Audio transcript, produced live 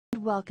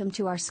Welcome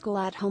to our School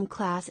at Home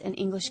class in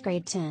English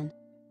Grade 10.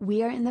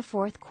 We are in the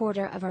fourth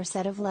quarter of our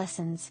set of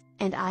lessons,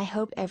 and I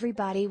hope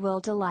everybody will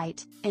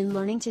delight in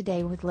learning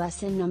today with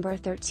lesson number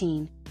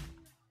 13.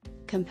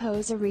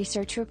 Compose a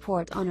research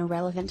report on a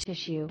relevant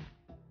issue.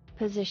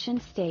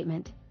 Position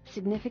statement,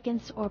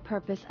 significance or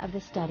purpose of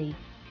the study.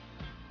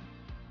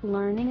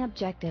 Learning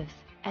objectives.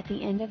 At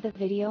the end of the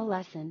video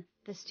lesson,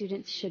 the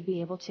students should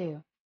be able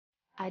to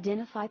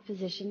identify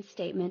position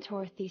statement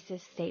or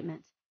thesis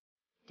statement.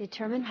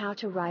 Determine how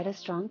to write a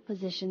strong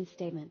position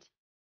statement.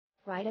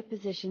 Write a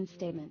position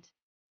statement.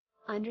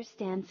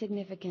 Understand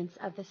significance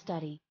of the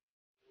study.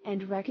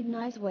 And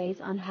recognize ways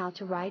on how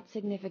to write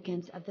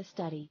significance of the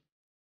study.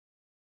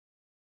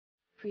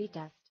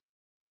 Pretest.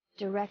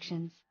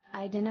 Directions.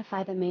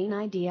 Identify the main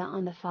idea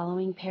on the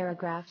following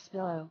paragraphs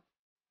below.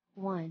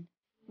 1.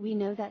 We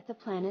know that the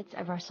planets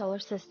of our solar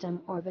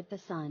system orbit the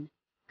Sun.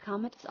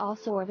 Comets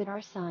also orbit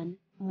our Sun,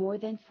 more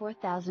than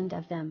 4,000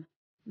 of them.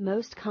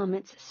 Most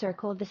comets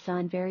circle the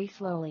Sun very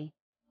slowly.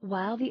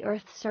 While the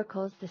Earth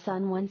circles the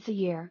Sun once a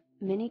year,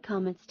 many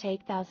comets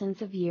take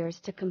thousands of years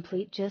to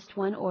complete just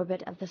one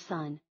orbit of the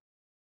Sun.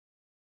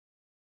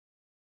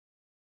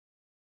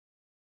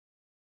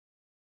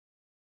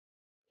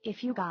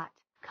 If you got,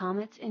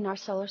 comets in our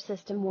solar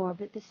system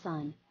orbit the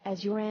Sun,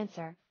 as your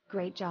answer,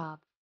 great job.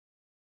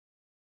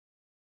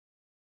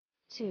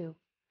 2.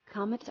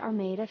 Comets are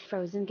made of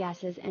frozen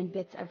gases and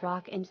bits of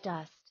rock and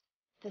dust.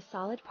 The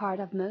solid part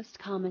of most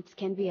comets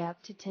can be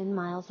up to 10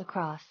 miles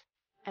across.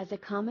 As a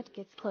comet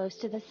gets close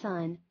to the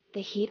Sun,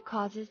 the heat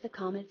causes the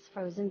comet's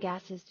frozen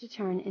gases to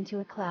turn into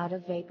a cloud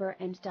of vapor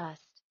and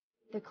dust.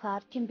 The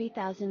cloud can be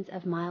thousands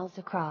of miles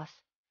across.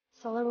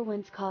 Solar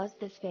winds cause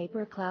this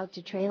vapor cloud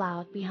to trail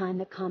out behind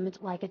the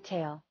comet like a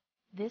tail.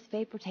 This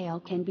vapor tail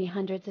can be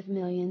hundreds of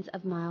millions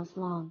of miles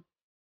long.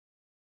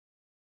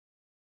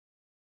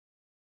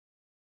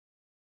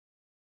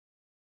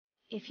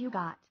 If you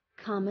got,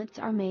 comets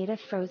are made of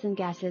frozen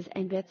gases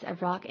and bits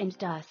of rock and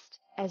dust,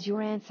 as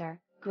your answer,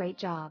 great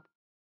job.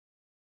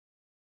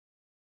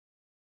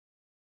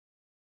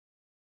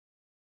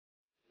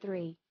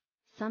 3.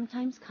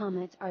 Sometimes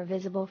comets are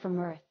visible from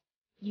Earth.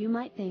 You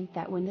might think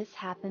that when this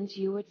happens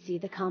you would see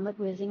the comet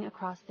whizzing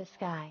across the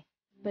sky.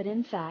 But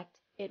in fact,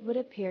 it would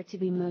appear to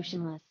be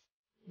motionless.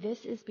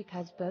 This is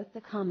because both the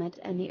comet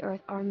and the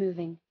Earth are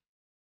moving.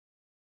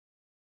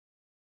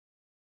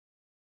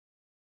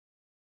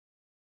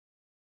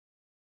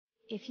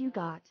 If you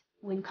got,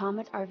 when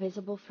comets are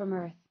visible from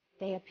Earth,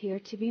 they appear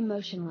to be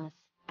motionless,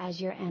 as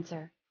your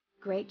answer.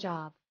 Great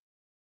job.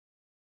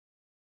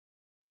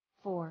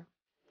 4.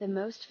 The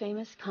most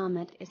famous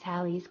comet is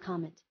Halley's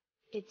Comet.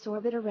 Its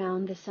orbit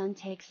around the Sun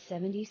takes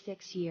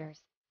 76 years.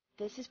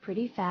 This is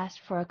pretty fast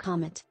for a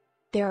comet.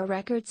 There are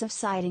records of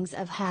sightings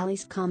of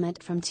Halley's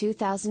Comet from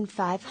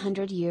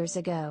 2,500 years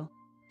ago.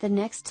 The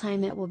next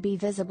time it will be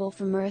visible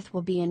from Earth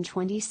will be in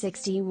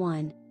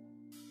 2061.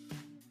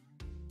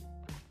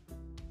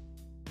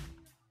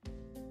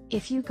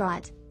 If you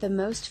got, the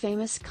most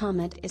famous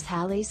comet is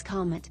Halley's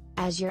Comet,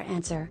 as your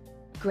answer.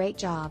 Great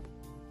job.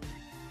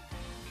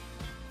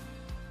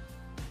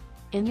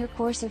 In your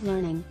course of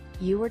learning,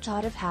 you were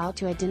taught of how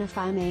to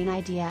identify main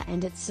idea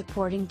and its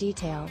supporting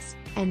details,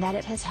 and that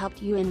it has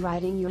helped you in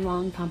writing your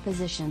long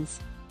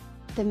compositions.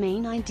 The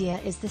main idea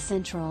is the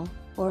central,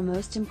 or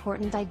most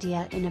important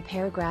idea in a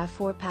paragraph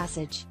or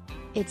passage.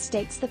 It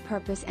states the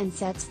purpose and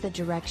sets the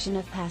direction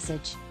of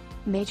passage.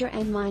 Major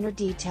and minor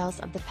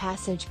details of the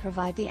passage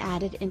provide the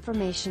added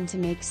information to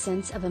make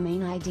sense of a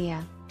main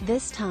idea.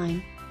 This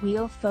time,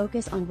 we'll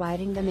focus on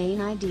writing the main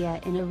idea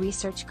in a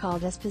research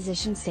called as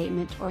position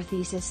statement or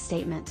thesis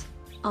statement.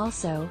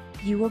 Also,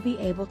 you will be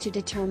able to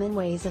determine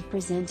ways of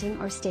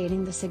presenting or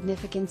stating the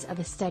significance of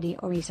a study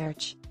or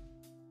research.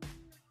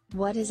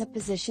 What is a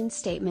position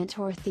statement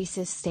or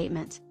thesis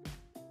statement?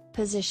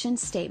 Position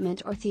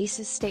statement or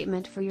thesis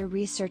statement for your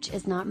research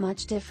is not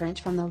much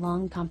different from the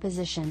long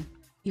composition.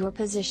 Your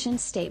position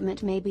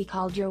statement may be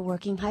called your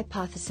working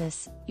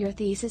hypothesis, your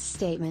thesis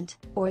statement,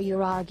 or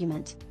your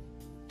argument.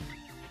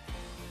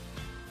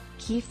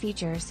 Key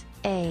features.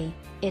 A.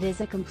 It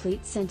is a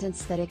complete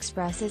sentence that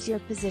expresses your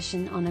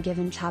position on a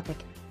given topic.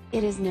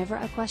 It is never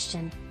a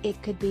question, it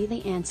could be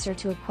the answer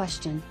to a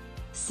question.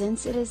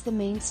 Since it is the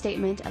main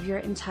statement of your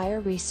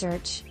entire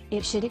research,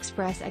 it should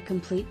express a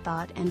complete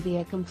thought and be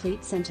a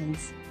complete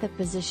sentence. The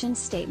position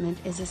statement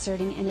is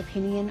asserting an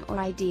opinion or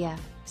idea,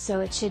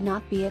 so it should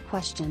not be a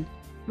question.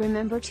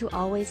 Remember to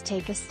always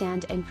take a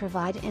stand and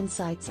provide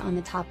insights on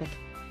the topic.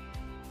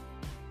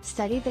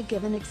 Study the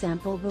given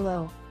example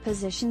below.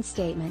 Position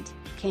statement: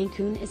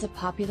 Cancun is a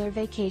popular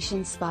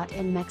vacation spot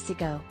in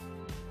Mexico.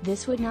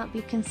 This would not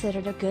be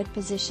considered a good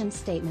position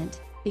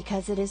statement,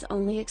 because it is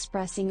only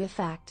expressing a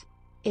fact.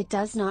 It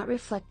does not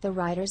reflect the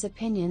writer's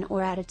opinion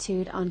or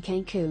attitude on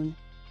Cancun.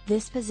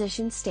 This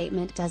position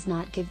statement does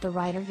not give the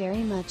writer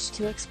very much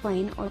to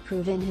explain or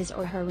prove in his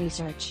or her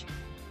research.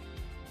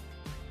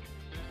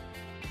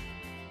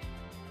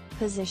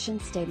 Position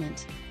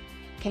statement.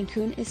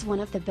 Cancun is one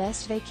of the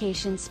best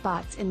vacation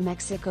spots in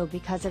Mexico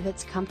because of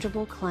its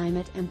comfortable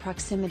climate and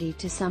proximity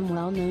to some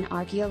well-known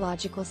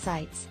archaeological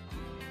sites.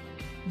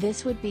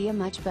 This would be a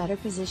much better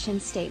position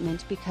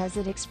statement because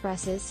it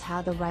expresses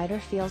how the writer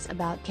feels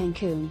about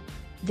Cancun.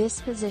 This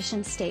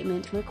position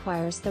statement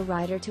requires the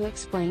writer to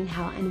explain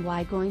how and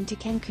why going to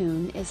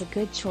Cancun is a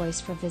good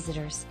choice for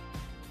visitors.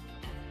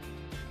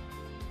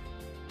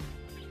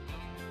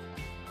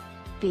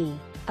 B.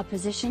 A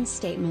position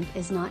statement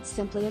is not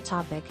simply a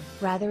topic,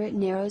 rather it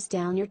narrows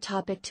down your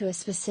topic to a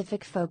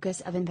specific focus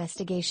of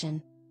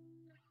investigation.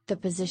 The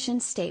position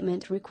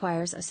statement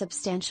requires a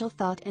substantial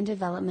thought and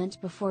development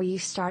before you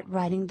start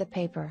writing the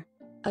paper.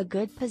 A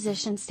good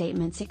position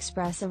statement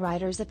expresses a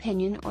writer's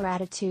opinion or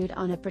attitude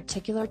on a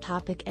particular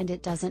topic, and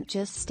it doesn't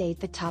just state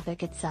the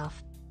topic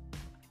itself.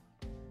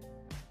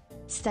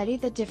 Study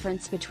the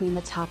difference between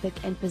the topic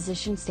and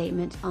position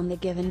statement on the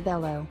given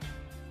below.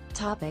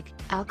 Topic: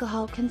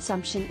 Alcohol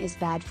consumption is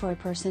bad for a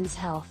person's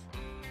health.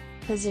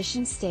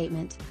 Position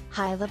statement: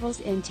 high levels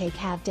intake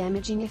have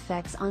damaging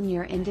effects on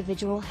your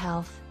individual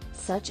health,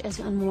 such as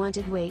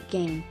unwanted weight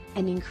gain,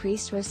 an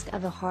increased risk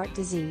of a heart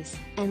disease,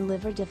 and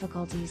liver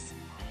difficulties.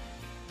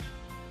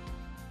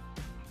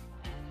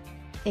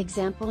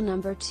 Example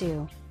number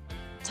 2.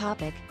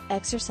 Topic: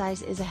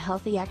 Exercise is a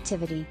healthy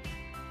activity.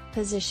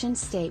 Position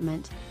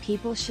statement: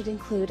 people should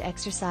include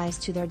exercise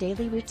to their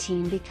daily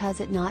routine because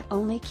it not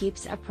only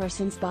keeps a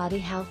person's body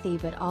healthy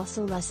but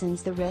also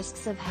lessens the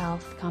risks of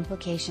health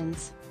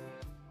complications.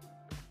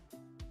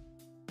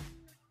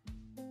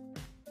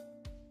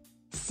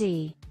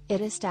 C.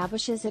 It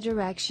establishes a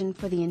direction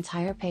for the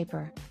entire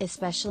paper,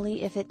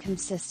 especially if it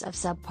consists of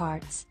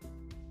subparts.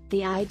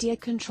 The idea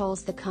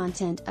controls the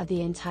content of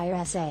the entire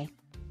essay.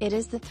 It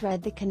is the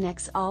thread that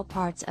connects all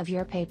parts of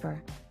your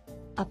paper.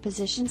 A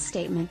position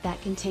statement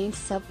that contains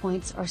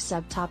subpoints or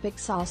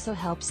subtopics also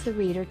helps the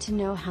reader to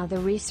know how the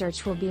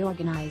research will be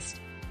organized.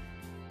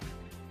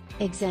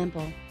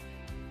 Example: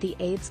 the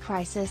AIDS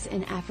crisis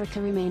in Africa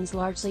remains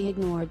largely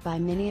ignored by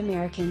many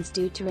Americans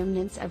due to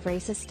remnants of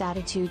racist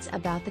attitudes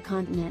about the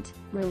continent,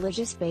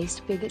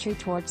 religious-based bigotry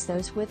towards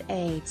those with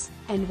AIDS,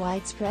 and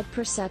widespread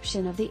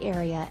perception of the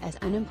area as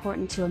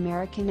unimportant to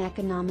American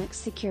economic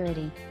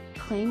security.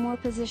 Claim or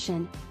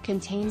position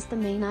contains the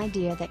main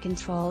idea that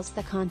controls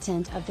the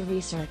content of the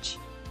research.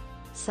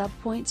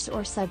 Subpoints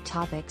or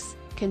subtopics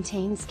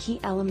contains key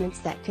elements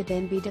that could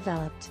then be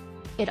developed.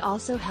 It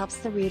also helps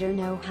the reader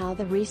know how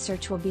the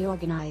research will be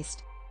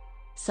organized.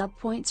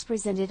 Subpoints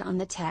presented on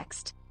the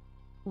text.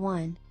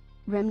 1.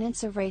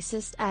 Remnants of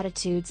racist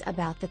attitudes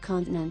about the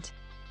continent.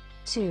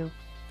 2.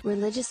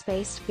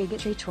 Religious-based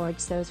bigotry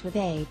towards those with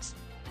AIDS.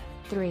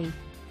 3.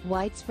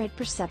 Widespread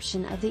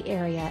perception of the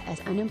area as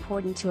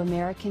unimportant to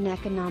American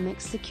economic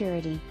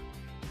security.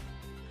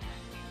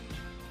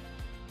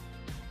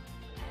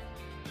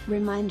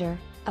 Reminder: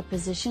 a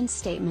position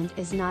statement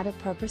is not a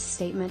purpose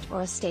statement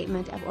or a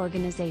statement of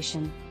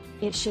organization.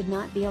 It should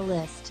not be a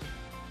list.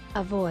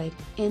 Avoid: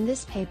 in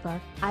this paper,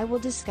 I will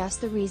discuss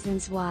the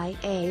reasons why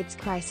AIDS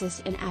crisis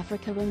in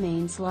Africa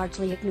remains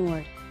largely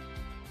ignored.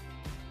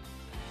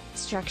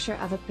 Structure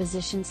of a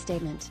position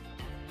statement.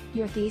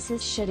 Your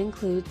thesis should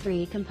include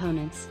 3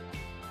 components: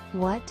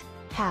 what,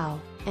 how,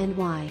 and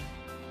why.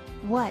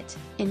 What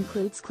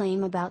includes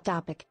claim about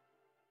topic.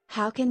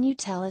 How can you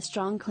tell a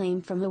strong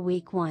claim from a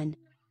weak one?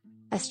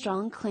 A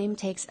strong claim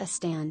takes a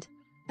stand.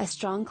 A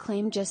strong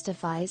claim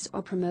justifies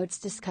or promotes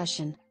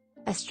discussion.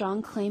 A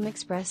strong claim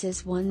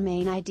expresses one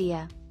main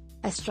idea.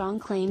 A strong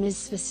claim is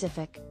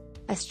specific.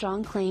 A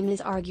strong claim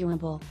is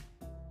arguable.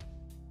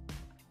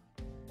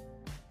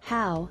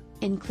 How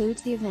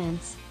includes the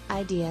events,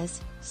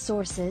 ideas,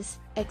 sources,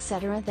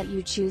 etc. that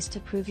you choose to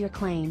prove your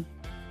claim.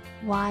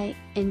 Why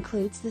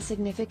includes the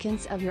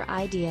significance of your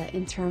idea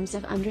in terms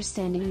of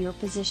understanding your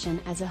position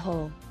as a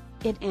whole.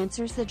 It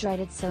answers the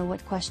dreaded "so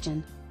what"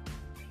 question.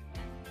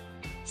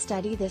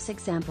 Study this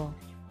example.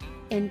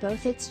 In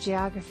both its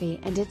geography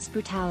and its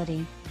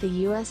brutality, the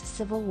U.S.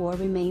 Civil War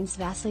remains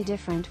vastly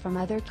different from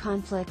other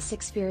conflicts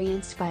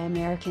experienced by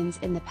Americans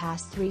in the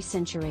past 3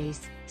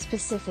 centuries,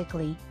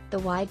 specifically, the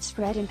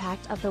widespread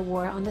impact of the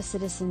war on the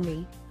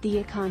citizenry, the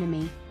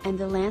economy, and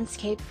the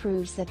landscape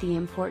proves that the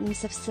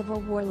importance of Civil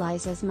War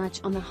lies as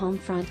much on the home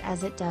front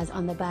as it does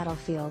on the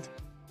battlefield.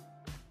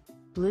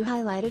 Blue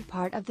highlighted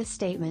part of the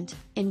statement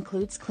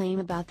includes claim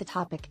about the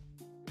topic.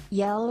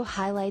 Yellow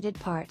highlighted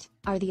part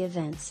are the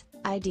events,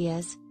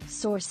 ideas,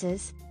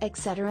 sources,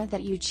 etc.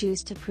 that you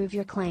choose to prove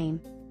your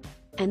claim.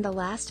 And the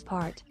last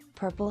part,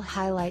 purple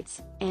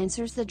highlights,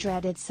 answers the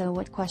dreaded "so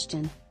what"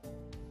 question.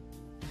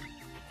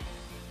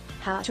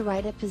 How to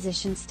write a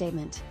position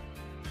statement.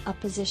 A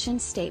position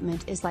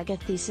statement is like a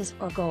thesis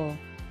or goal.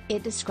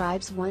 It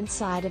describes one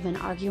side of an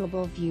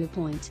arguable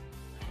viewpoint.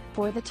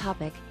 For the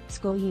topic,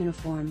 school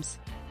uniforms,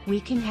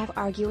 we can have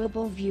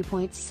arguable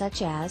viewpoints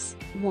such as,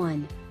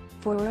 1.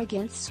 For or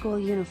against school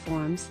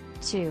uniforms,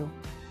 2.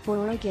 For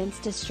or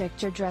against a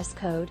stricter dress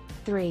code,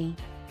 3.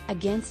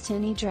 Against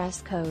any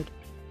dress code.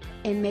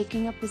 In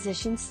making a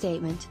position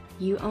statement,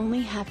 You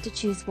only have to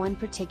choose one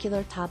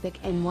particular topic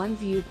and one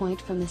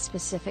viewpoint from the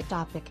specific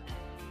topic.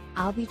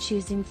 I'll be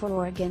choosing for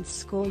or against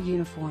school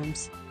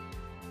uniforms.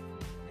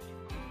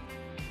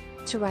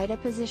 To write a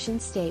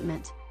position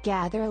statement,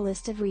 gather a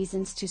list of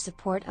reasons to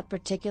support a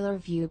particular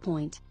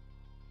viewpoint.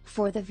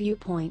 For the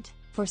viewpoint,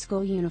 for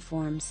school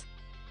uniforms,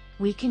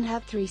 we can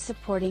have 3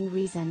 supporting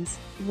reasons: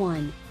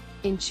 1.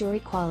 Ensure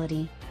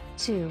equality.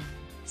 2.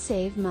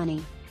 Save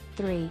money.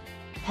 3.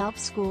 Help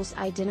schools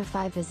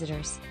identify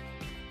visitors.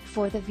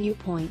 For the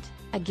viewpoint,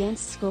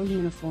 against school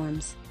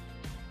uniforms,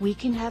 we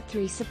can have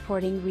 3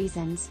 supporting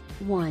reasons: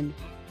 1.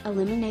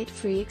 Eliminate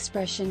free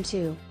expression.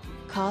 2.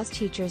 Cause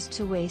teachers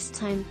to waste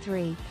time.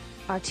 3.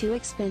 Are too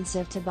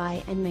expensive to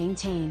buy and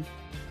maintain.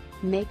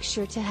 Make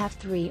sure to have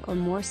 3 or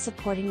more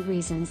supporting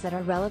reasons that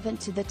are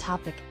relevant to the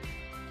topic.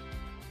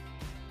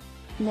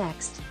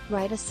 Next,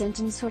 write a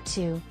sentence or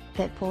 2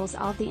 that pulls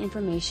all the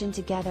information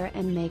together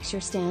and makes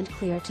your stand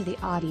clear to the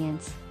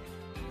audience.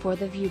 For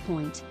the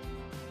viewpoint,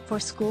 for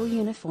school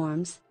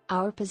uniforms,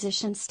 our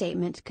position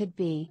statement could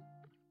be: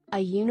 a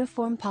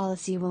uniform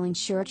policy will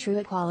ensure true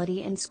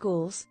equality in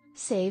schools,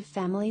 save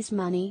families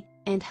money,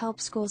 and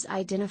help schools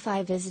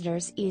identify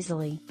visitors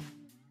easily.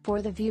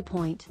 For the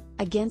viewpoint,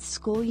 against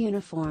school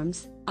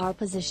uniforms, our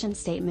position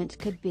statement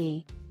could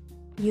be: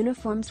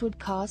 uniforms would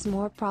cause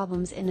more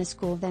problems in a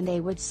school than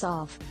they would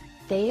solve.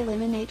 They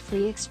eliminate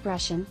free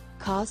expression,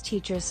 cause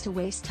teachers to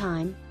waste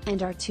time,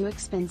 and are too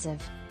expensive.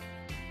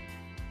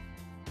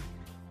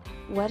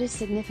 What is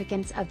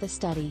significance of the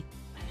study?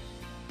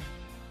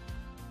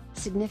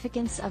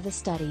 Significance of the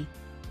study.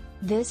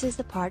 This is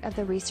the part of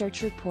the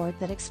research report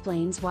that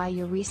explains why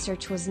your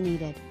research was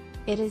needed.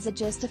 It is a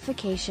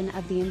justification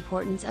of the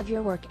importance of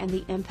your work and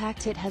the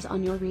impact it has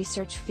on your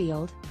research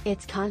field,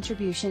 its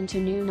contribution to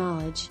new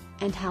knowledge,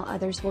 and how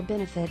others will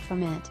benefit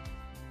from it.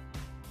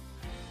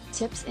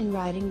 Tips in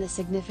writing the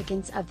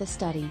significance of the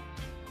study.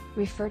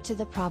 Refer to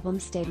the problem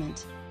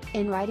statement.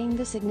 In writing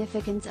the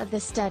significance of the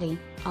study,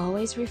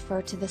 always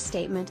refer to the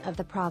statement of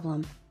the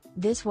problem.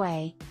 This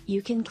way,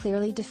 you can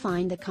clearly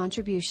define the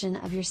contribution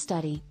of your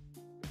study.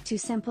 To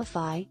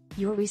simplify,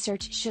 your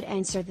research should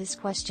answer this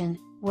question: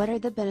 what are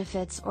the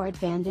benefits or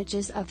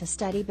advantages of the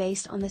study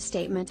based on the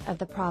statement of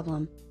the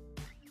problem?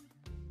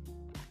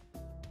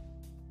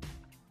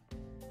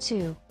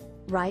 2.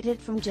 Write it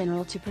from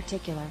general to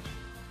particular.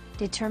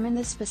 Determine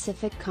the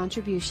specific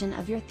contribution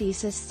of your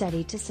thesis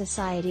study to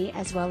society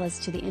as well as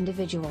to the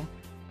individual.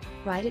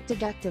 Write it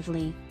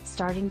deductively,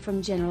 starting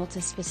from general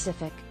to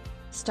specific.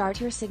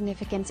 Start your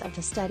significance of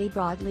the study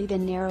broadly,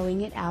 then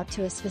narrowing it out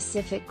to a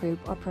specific group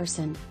or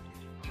person.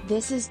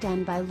 This is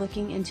done by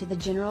looking into the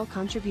general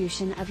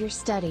contribution of your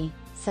study,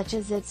 such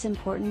as its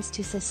importance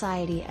to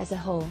society as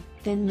a whole,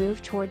 then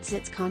move towards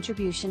its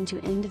contribution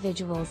to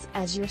individuals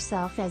as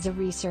yourself as a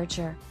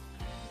researcher.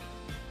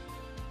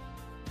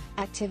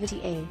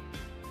 Activity A.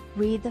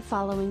 Read the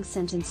following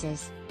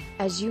sentences.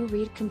 As you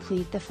read,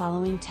 complete the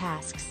following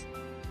tasks.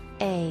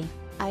 A.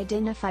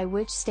 Identify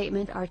which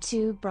statement are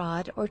too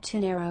broad or too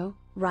narrow,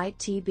 write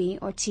TB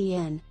or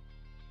TN.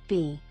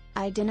 B.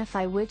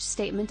 Identify which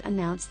statement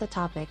announce the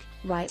topic,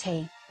 write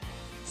A.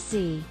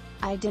 C.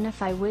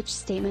 Identify which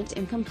statement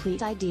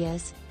incomplete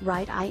ideas,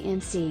 write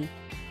INC.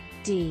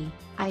 D.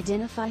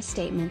 Identify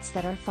statements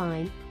that are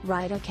fine,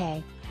 write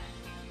OK.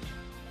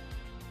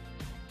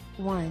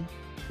 1.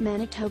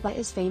 Manitoba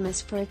is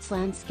famous for its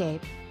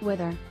landscape,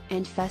 weather,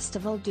 and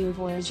Festival du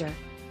Voyageur.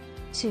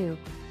 2.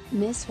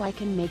 Miss Y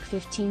can make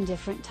 15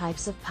 different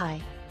types of pie.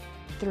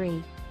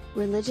 3.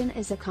 Religion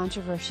is a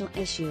controversial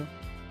issue.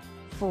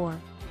 4.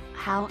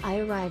 How I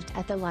arrived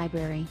at the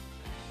library.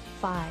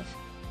 5.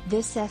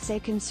 This essay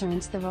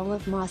concerns the role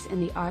of moss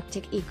in the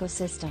Arctic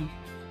ecosystem.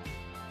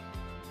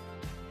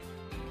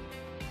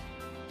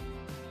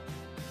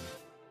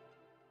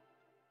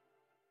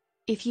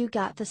 If you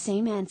got the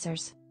same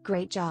answers,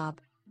 great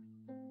job!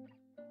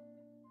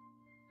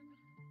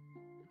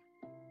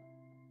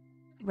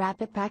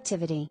 Wrap-up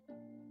activity.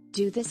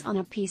 Do this on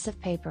a piece of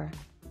paper.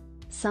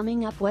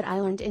 Summing up what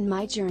I learned in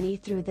my journey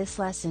through this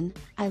lesson,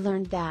 I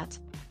learned that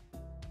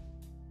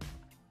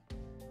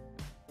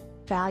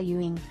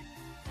valuing.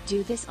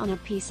 Do this on a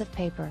piece of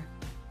paper.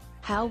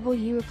 How will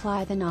you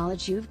apply the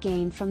knowledge you've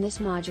gained from this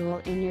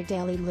module in your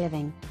daily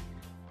living?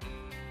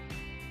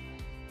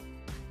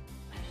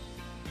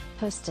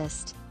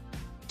 Postist.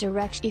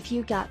 Direction. If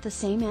you got the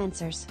same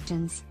answers,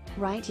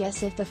 write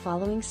yes if the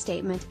following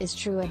statement is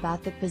true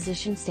about the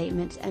position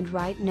statement and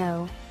write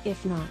no,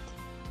 if not.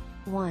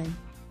 1.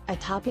 A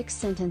topic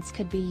sentence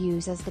could be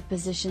used as the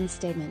position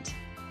statement.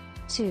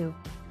 2.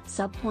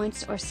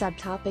 Subpoints or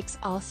subtopics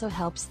also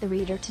helps the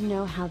reader to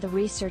know how the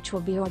research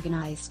will be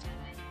organized.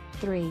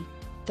 3.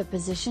 The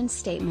position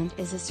statement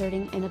is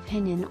asserting an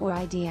opinion or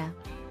idea.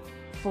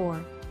 4.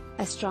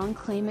 A strong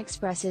claim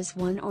expresses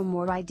one or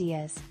more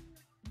ideas.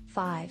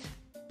 5.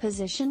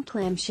 Position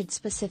claim should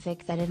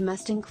specific that it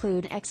must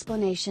include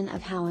explanation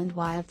of how and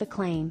why of the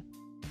claim.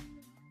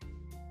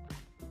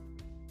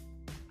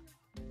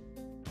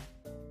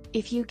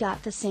 If you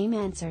got the same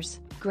answers,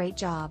 great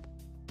job!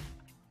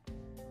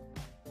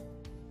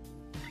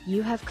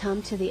 You have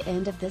come to the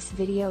end of this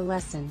video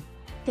lesson.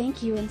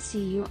 Thank you and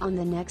see you on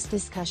the next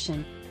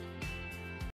discussion.